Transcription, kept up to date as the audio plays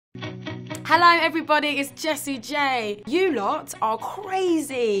Hello everybody, it's Jessie J. You lot are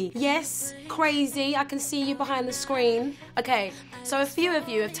crazy. Yes, crazy. I can see you behind the screen. Okay, so a few of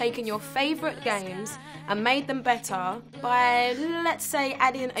you have taken your favourite games and made them better by, let's say,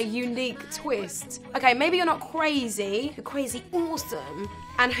 adding a unique twist. Okay, maybe you're not crazy, you're crazy awesome.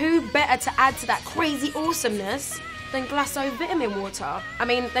 And who better to add to that crazy awesomeness than glaceau vitamin water? I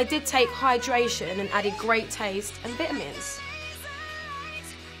mean, they did take hydration and added great taste and vitamins.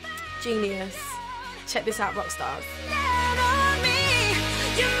 Genius. Check this out, rock stars.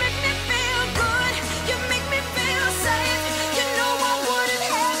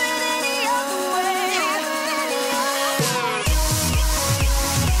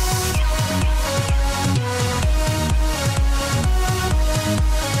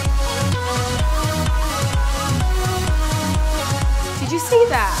 Did you see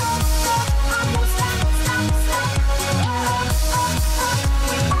that?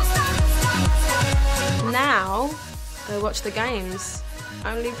 Now, go watch the games.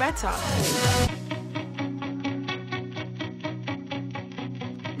 Only better.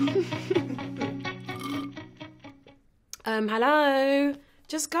 Hello?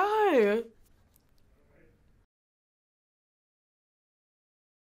 Just go.